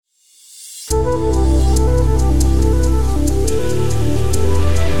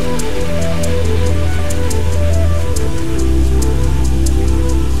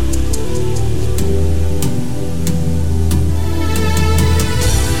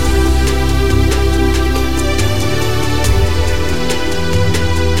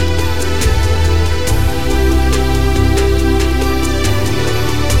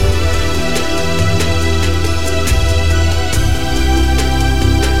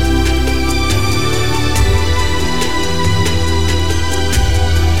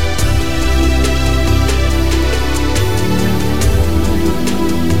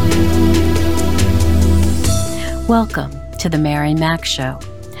Welcome to the Mary Mac Show,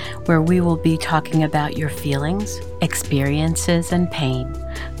 where we will be talking about your feelings, experiences, and pain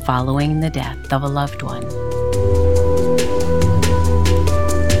following the death of a loved one.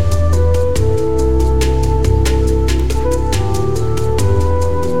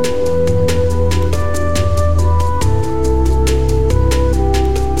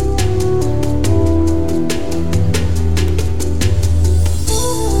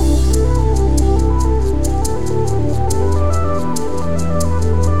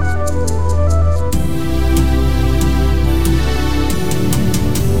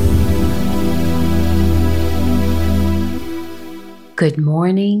 Good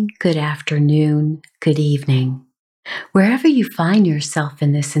morning, good afternoon, good evening. Wherever you find yourself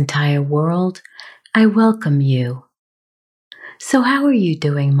in this entire world, I welcome you. So how are you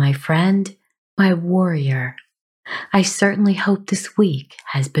doing, my friend, my warrior? I certainly hope this week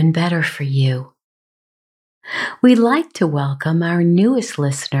has been better for you. We'd like to welcome our newest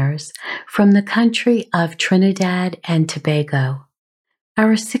listeners from the country of Trinidad and Tobago,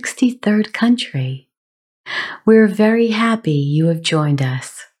 our 63rd country. We're very happy you have joined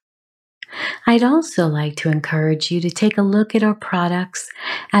us. I'd also like to encourage you to take a look at our products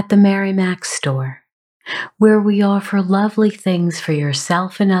at the Mary Mac store, where we offer lovely things for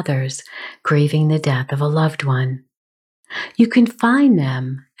yourself and others grieving the death of a loved one. You can find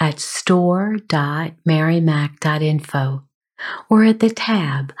them at store.marymac.info or at the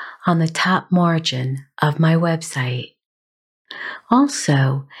tab on the top margin of my website.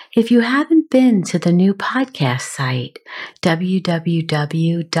 Also, if you haven't been to the new podcast site,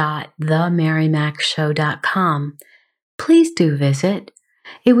 www.themarymacshow.com, please do visit.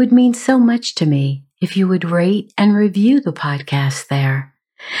 It would mean so much to me if you would rate and review the podcast there.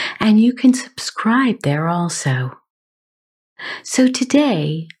 And you can subscribe there also. So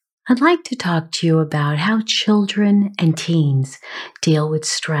today, I'd like to talk to you about how children and teens deal with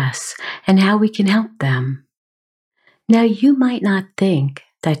stress and how we can help them. Now, you might not think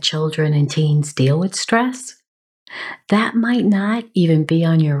that children and teens deal with stress. That might not even be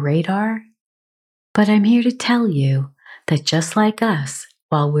on your radar. But I'm here to tell you that just like us,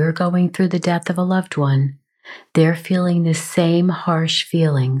 while we're going through the death of a loved one, they're feeling the same harsh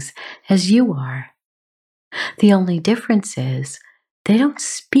feelings as you are. The only difference is they don't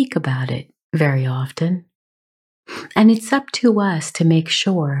speak about it very often. And it's up to us to make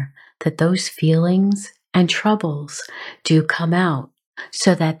sure that those feelings and troubles do come out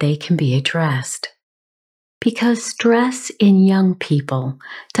so that they can be addressed. Because stress in young people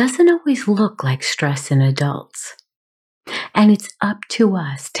doesn't always look like stress in adults. And it's up to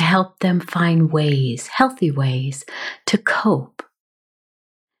us to help them find ways, healthy ways, to cope.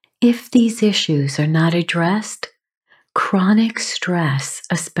 If these issues are not addressed, chronic stress,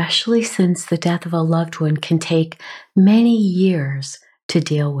 especially since the death of a loved one, can take many years to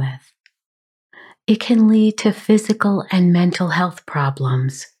deal with. It can lead to physical and mental health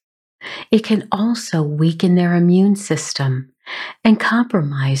problems. It can also weaken their immune system and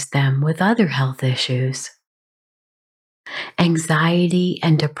compromise them with other health issues. Anxiety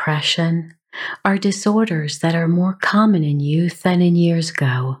and depression are disorders that are more common in youth than in years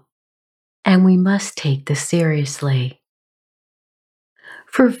ago, and we must take this seriously.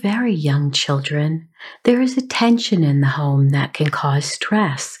 For very young children, there is a tension in the home that can cause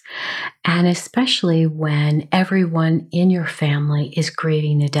stress, and especially when everyone in your family is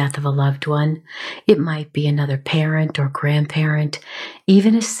grieving the death of a loved one. It might be another parent or grandparent,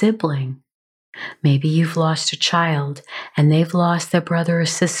 even a sibling. Maybe you've lost a child and they've lost their brother or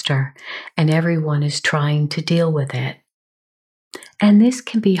sister, and everyone is trying to deal with it. And this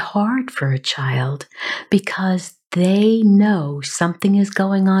can be hard for a child because they know something is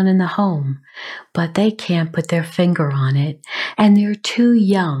going on in the home, but they can't put their finger on it, and they're too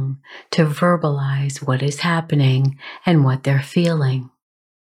young to verbalize what is happening and what they're feeling.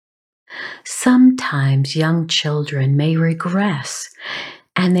 Sometimes young children may regress,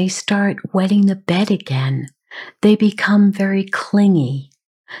 and they start wetting the bed again. They become very clingy.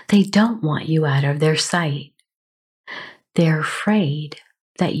 They don't want you out of their sight. They're afraid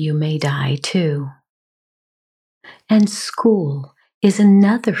that you may die too. And school is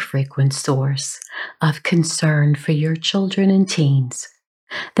another frequent source of concern for your children and teens.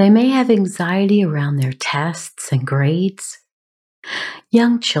 They may have anxiety around their tests and grades.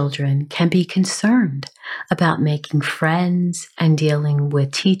 Young children can be concerned about making friends and dealing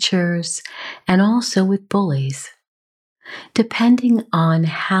with teachers and also with bullies. Depending on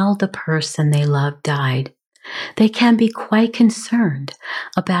how the person they love died, they can be quite concerned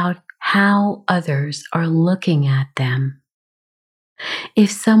about how others are looking at them.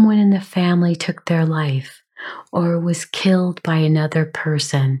 If someone in the family took their life, or was killed by another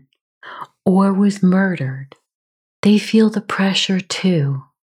person, or was murdered, they feel the pressure too,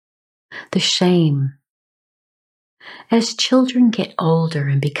 the shame. As children get older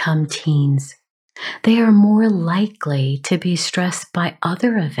and become teens, they are more likely to be stressed by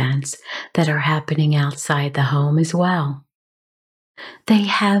other events that are happening outside the home as well. They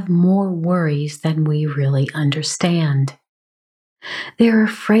have more worries than we really understand. They're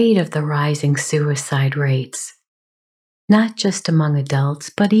afraid of the rising suicide rates, not just among adults,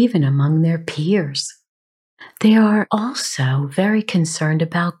 but even among their peers. They are also very concerned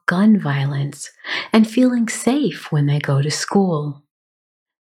about gun violence and feeling safe when they go to school.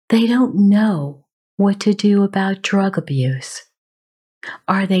 They don't know what to do about drug abuse.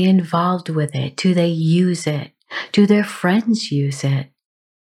 Are they involved with it? Do they use it? Do their friends use it?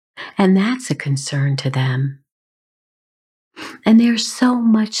 And that's a concern to them. And there's so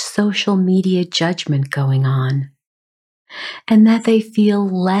much social media judgment going on, and that they feel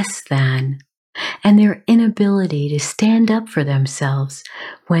less than, and their inability to stand up for themselves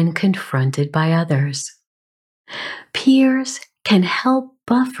when confronted by others. Peers can help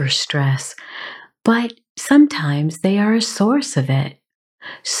buffer stress, but sometimes they are a source of it.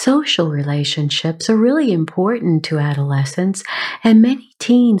 Social relationships are really important to adolescents, and many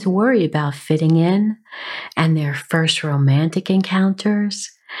teens worry about fitting in and their first romantic encounters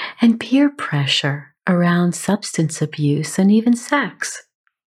and peer pressure around substance abuse and even sex.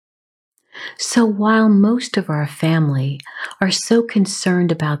 So while most of our family are so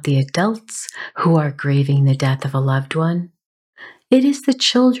concerned about the adults who are grieving the death of a loved one, it is the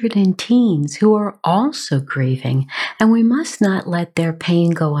children and teens who are also grieving, and we must not let their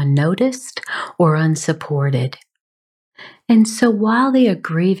pain go unnoticed or unsupported. And so while they are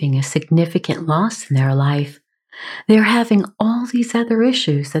grieving a significant loss in their life, they're having all these other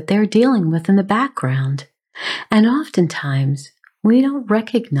issues that they're dealing with in the background. And oftentimes, we don't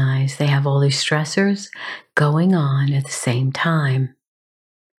recognize they have all these stressors going on at the same time.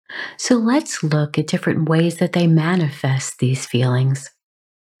 So let's look at different ways that they manifest these feelings.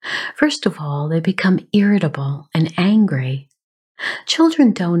 First of all, they become irritable and angry.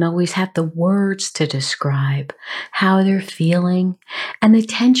 Children don't always have the words to describe how they're feeling, and the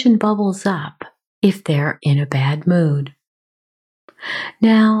tension bubbles up if they're in a bad mood.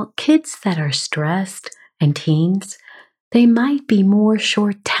 Now, kids that are stressed and teens, they might be more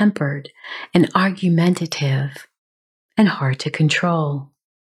short-tempered and argumentative and hard to control.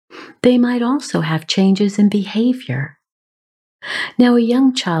 They might also have changes in behavior. Now, a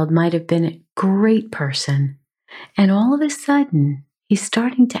young child might have been a great person, and all of a sudden, he's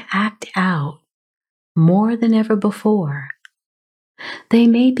starting to act out more than ever before. They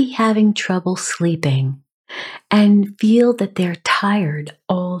may be having trouble sleeping and feel that they're tired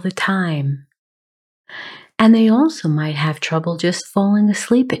all the time. And they also might have trouble just falling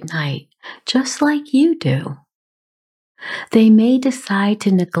asleep at night, just like you do. They may decide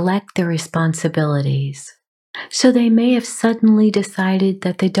to neglect their responsibilities. So they may have suddenly decided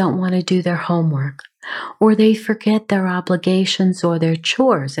that they don't want to do their homework, or they forget their obligations or their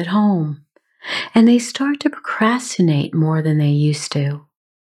chores at home, and they start to procrastinate more than they used to.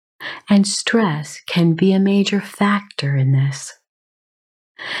 And stress can be a major factor in this.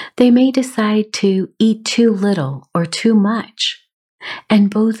 They may decide to eat too little or too much, and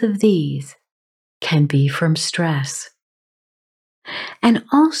both of these can be from stress. And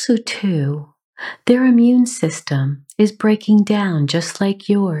also, too, their immune system is breaking down just like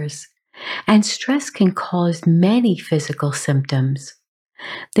yours, and stress can cause many physical symptoms.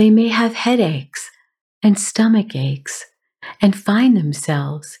 They may have headaches and stomach aches and find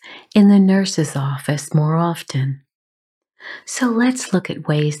themselves in the nurse's office more often. So let's look at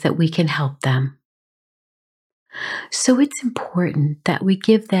ways that we can help them. So it's important that we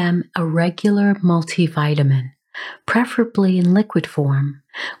give them a regular multivitamin, preferably in liquid form,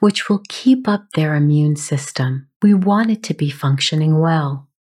 which will keep up their immune system. We want it to be functioning well.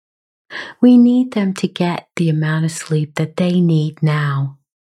 We need them to get the amount of sleep that they need now.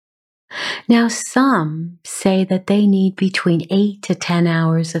 Now, some say that they need between 8 to 10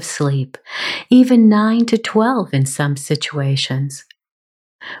 hours of sleep, even 9 to 12 in some situations.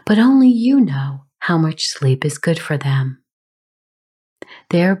 But only you know how much sleep is good for them.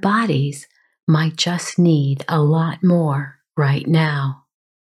 Their bodies might just need a lot more right now.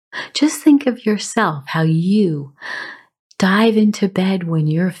 Just think of yourself, how you dive into bed when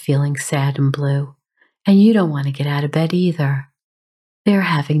you're feeling sad and blue, and you don't want to get out of bed either. They're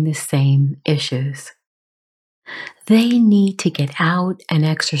having the same issues. They need to get out and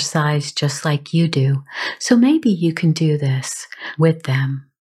exercise just like you do, so maybe you can do this with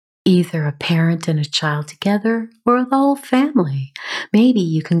them, either a parent and a child together or the whole family. Maybe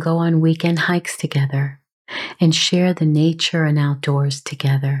you can go on weekend hikes together and share the nature and outdoors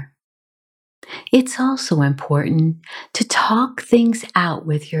together. It's also important to talk things out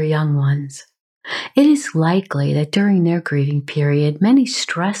with your young ones. It is likely that during their grieving period, many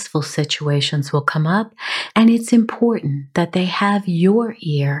stressful situations will come up, and it's important that they have your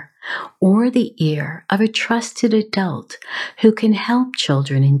ear or the ear of a trusted adult who can help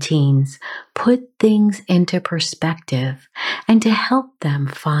children and teens put things into perspective and to help them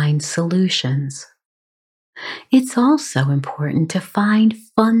find solutions. It's also important to find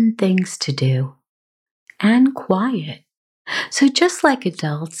fun things to do and quiet. So, just like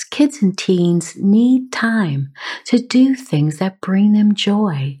adults, kids and teens need time to do things that bring them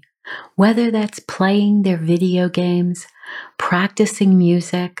joy, whether that's playing their video games, practicing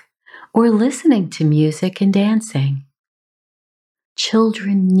music, or listening to music and dancing.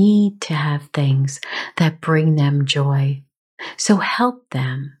 Children need to have things that bring them joy, so help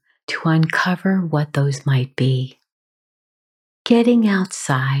them to uncover what those might be. Getting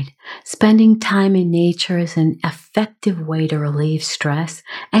outside, spending time in nature is an effective way to relieve stress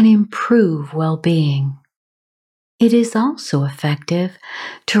and improve well-being. It is also effective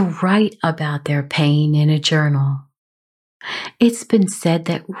to write about their pain in a journal. It's been said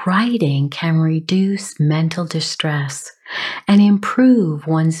that writing can reduce mental distress and improve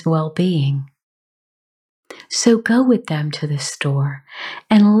one's well-being. So go with them to the store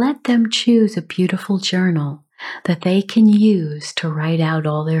and let them choose a beautiful journal that they can use to write out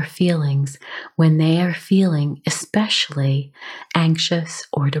all their feelings when they are feeling especially anxious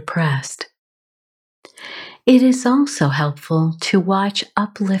or depressed. It is also helpful to watch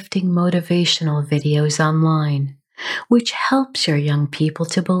uplifting motivational videos online, which helps your young people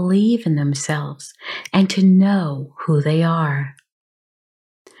to believe in themselves and to know who they are.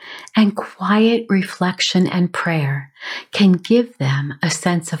 And quiet reflection and prayer can give them a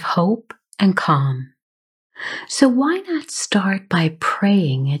sense of hope and calm. So why not start by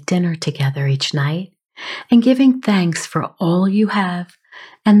praying at dinner together each night and giving thanks for all you have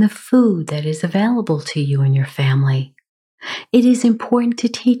and the food that is available to you and your family? It is important to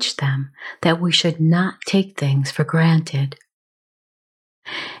teach them that we should not take things for granted.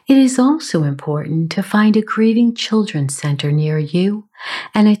 It is also important to find a grieving children's center near you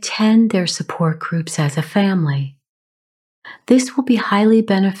and attend their support groups as a family. This will be highly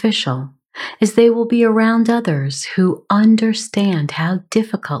beneficial, as they will be around others who understand how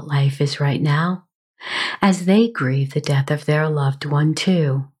difficult life is right now, as they grieve the death of their loved one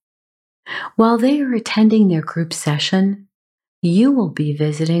too. While they are attending their group session, you will be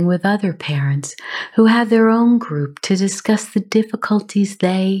visiting with other parents who have their own group to discuss the difficulties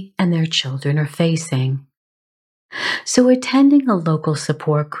they and their children are facing. So attending a local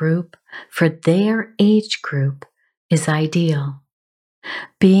support group for their age group is ideal.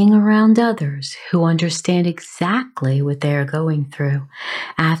 Being around others who understand exactly what they are going through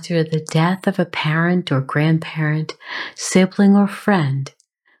after the death of a parent or grandparent, sibling, or friend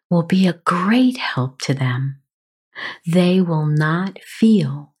will be a great help to them. They will not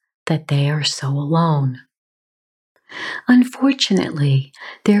feel that they are so alone. Unfortunately,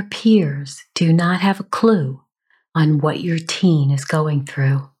 their peers do not have a clue on what your teen is going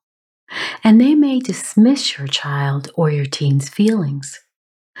through, and they may dismiss your child or your teen's feelings.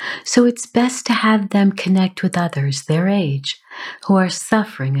 So it's best to have them connect with others their age who are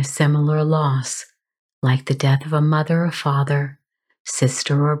suffering a similar loss, like the death of a mother or father,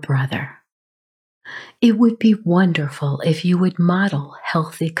 sister or brother. It would be wonderful if you would model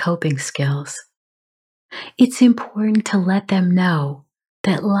healthy coping skills. It's important to let them know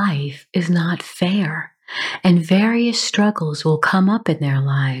that life is not fair and various struggles will come up in their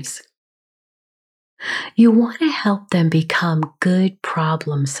lives. You want to help them become good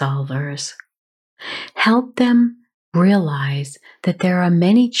problem solvers. Help them realize that there are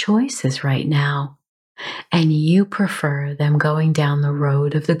many choices right now, and you prefer them going down the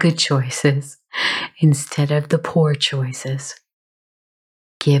road of the good choices instead of the poor choices.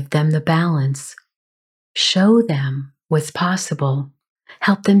 Give them the balance. Show them what's possible.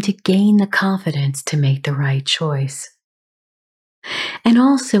 Help them to gain the confidence to make the right choice. And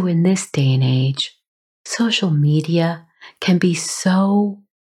also in this day and age, social media can be so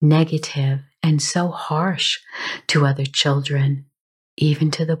negative and so harsh to other children,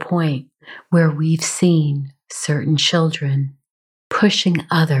 even to the point where we've seen certain children pushing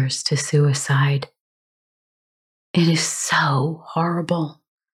others to suicide. It is so horrible,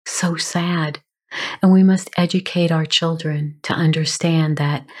 so sad, And we must educate our children to understand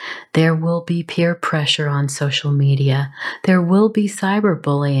that there will be peer pressure on social media, there will be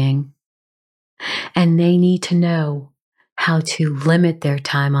cyberbullying, and they need to know how to limit their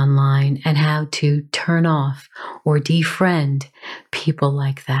time online and how to turn off or defriend people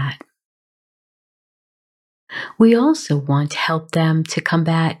like that. We also want to help them to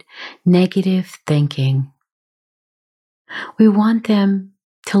combat negative thinking. We want them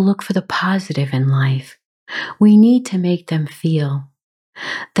to look for the positive in life. We need to make them feel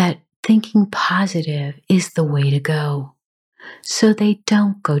that thinking positive is the way to go, so they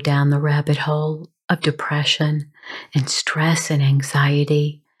don't go down the rabbit hole of depression and stress and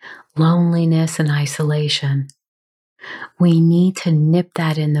anxiety, loneliness and isolation. We need to nip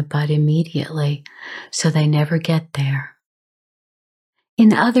that in the bud immediately so they never get there.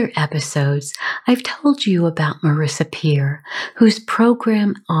 In other episodes, I've told you about Marissa Peer, whose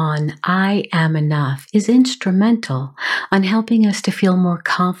program on I Am Enough is instrumental on helping us to feel more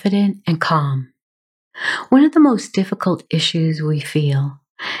confident and calm. One of the most difficult issues we feel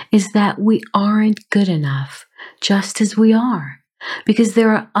is that we aren't good enough just as we are, because there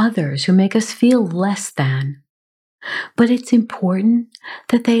are others who make us feel less than. But it's important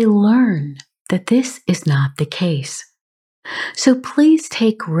that they learn that this is not the case. So please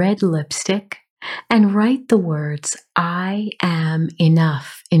take red lipstick and write the words I am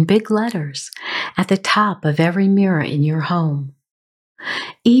enough in big letters at the top of every mirror in your home.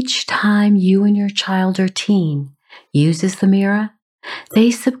 Each time you and your child or teen uses the mirror, they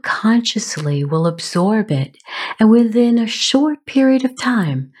subconsciously will absorb it, and within a short period of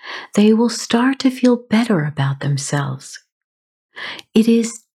time, they will start to feel better about themselves. It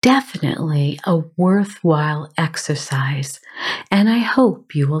is definitely a worthwhile exercise, and I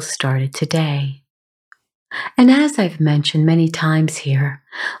hope you will start it today. And as I've mentioned many times here,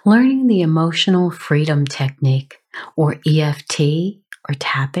 learning the emotional freedom technique, or EFT, or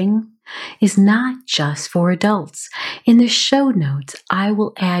tapping, is not just for adults. In the show notes, I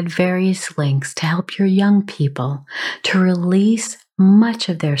will add various links to help your young people to release much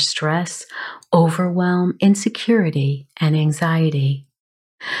of their stress, overwhelm, insecurity, and anxiety.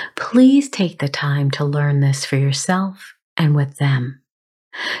 Please take the time to learn this for yourself and with them.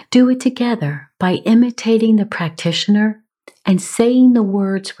 Do it together by imitating the practitioner and saying the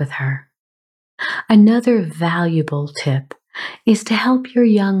words with her. Another valuable tip is to help your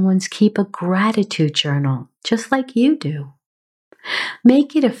young ones keep a gratitude journal, just like you do.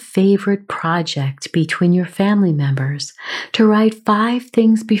 Make it a favorite project between your family members to write 5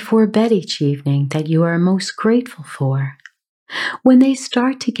 things before bed each evening that you are most grateful for. When they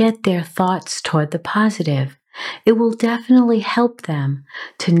start to get their thoughts toward the positive, it will definitely help them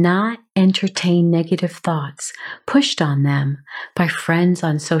to not entertain negative thoughts pushed on them by friends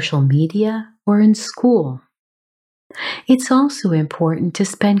on social media or in school. It's also important to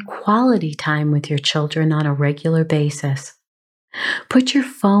spend quality time with your children on a regular basis. Put your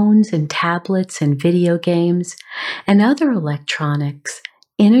phones and tablets and video games and other electronics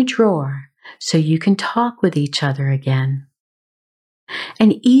in a drawer so you can talk with each other again.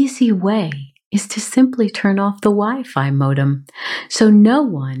 An easy way is to simply turn off the Wi-Fi modem so no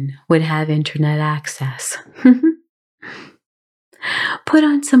one would have internet access. Put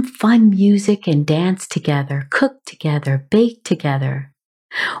on some fun music and dance together, cook together, bake together,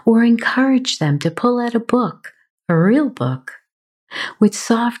 or encourage them to pull out a book, a real book, with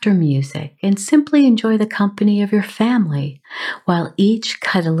softer music and simply enjoy the company of your family while each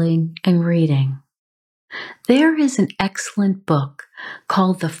cuddling and reading. There is an excellent book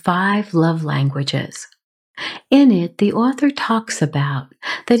called The 5 Love Languages. In it, the author talks about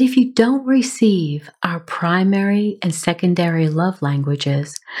that if you don't receive our primary and secondary love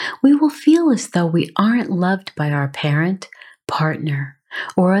languages, we will feel as though we aren't loved by our parent, partner,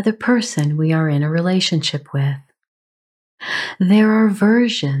 or other person we are in a relationship with. There are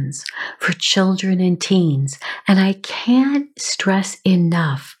versions for children and teens, and I can't stress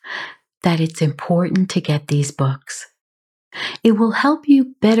enough that it's important to get these books. It will help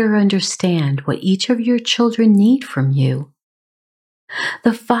you better understand what each of your children need from you.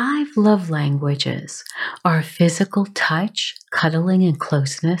 The 5 love languages are physical touch, cuddling and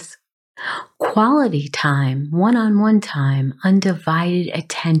closeness, quality time, one-on-one time, undivided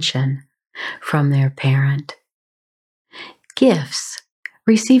attention from their parent, gifts,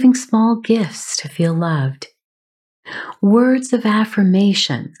 receiving small gifts to feel loved, words of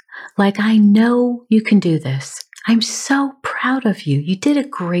affirmation, like I know you can do this. I'm so proud of you. You did a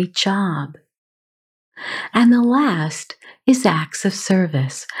great job. And the last is acts of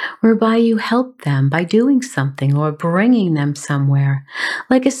service, whereby you help them by doing something or bringing them somewhere,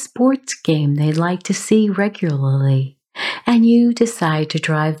 like a sports game they'd like to see regularly, and you decide to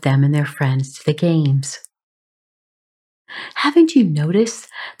drive them and their friends to the games. Haven't you noticed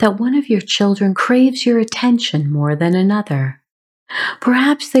that one of your children craves your attention more than another?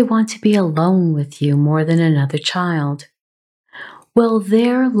 Perhaps they want to be alone with you more than another child. Well,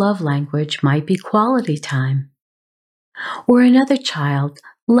 their love language might be quality time. Or another child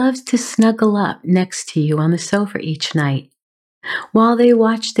loves to snuggle up next to you on the sofa each night while they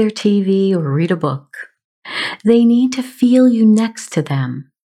watch their TV or read a book. They need to feel you next to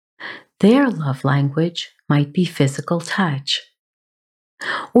them. Their love language might be physical touch.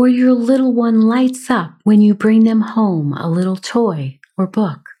 Or your little one lights up when you bring them home a little toy or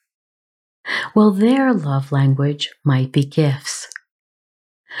book. Well, their love language might be gifts.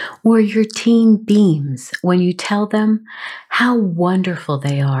 Or your teen beams when you tell them how wonderful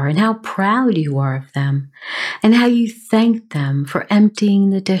they are and how proud you are of them, and how you thank them for emptying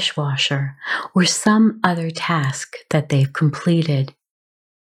the dishwasher or some other task that they've completed.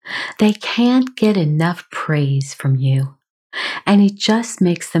 They can't get enough praise from you, and it just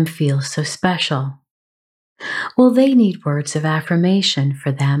makes them feel so special. Well, they need words of affirmation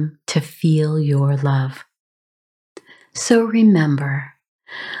for them to feel your love. So remember,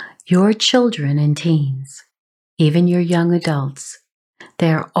 your children and teens, even your young adults,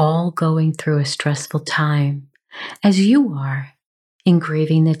 they're all going through a stressful time, as you are, in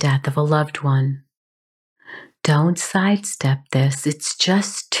grieving the death of a loved one. Don't sidestep this. It's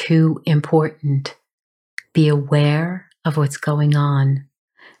just too important. Be aware of what's going on.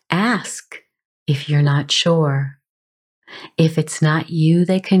 Ask if you're not sure. If it's not you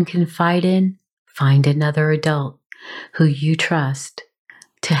they can confide in, find another adult who you trust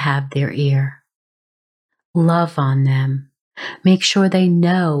to have their ear. Love on them. Make sure they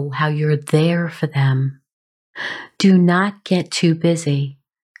know how you're there for them. Do not get too busy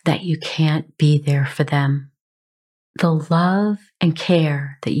that you can't be there for them. The love and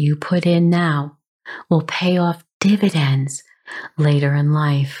care that you put in now will pay off dividends later in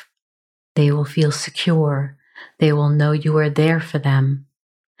life. They will feel secure. They will know you are there for them.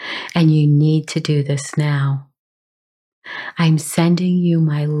 And you need to do this now. I'm sending you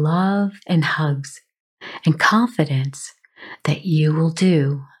my love and hugs and confidence that you will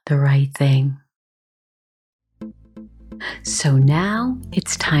do the right thing. So now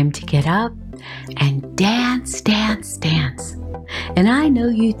it's time to get up and dance, dance, dance. And I know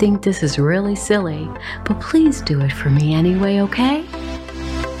you think this is really silly, but please do it for me anyway, okay?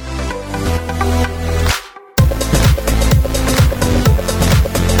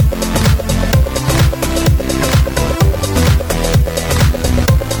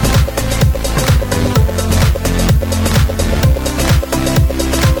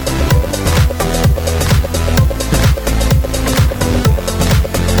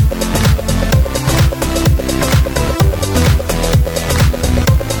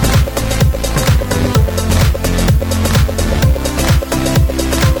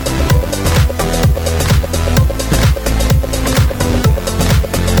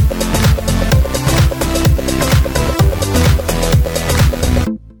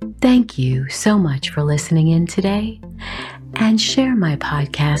 Thank you so much for listening in today, and share my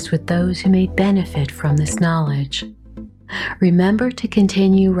podcast with those who may benefit from this knowledge. Remember to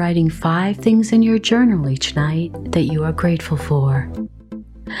continue writing 5 things in your journal each night that you are grateful for.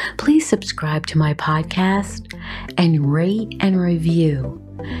 Please subscribe to my podcast and rate and review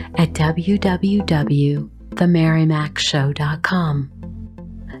at www.themarymacshow.com.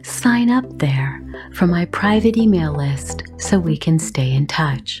 Sign up there for my private email list so we can stay in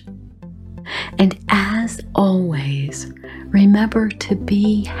touch. And as always, remember to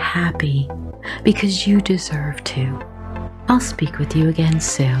be happy because you deserve to. I'll speak with you again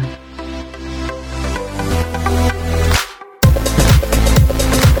soon.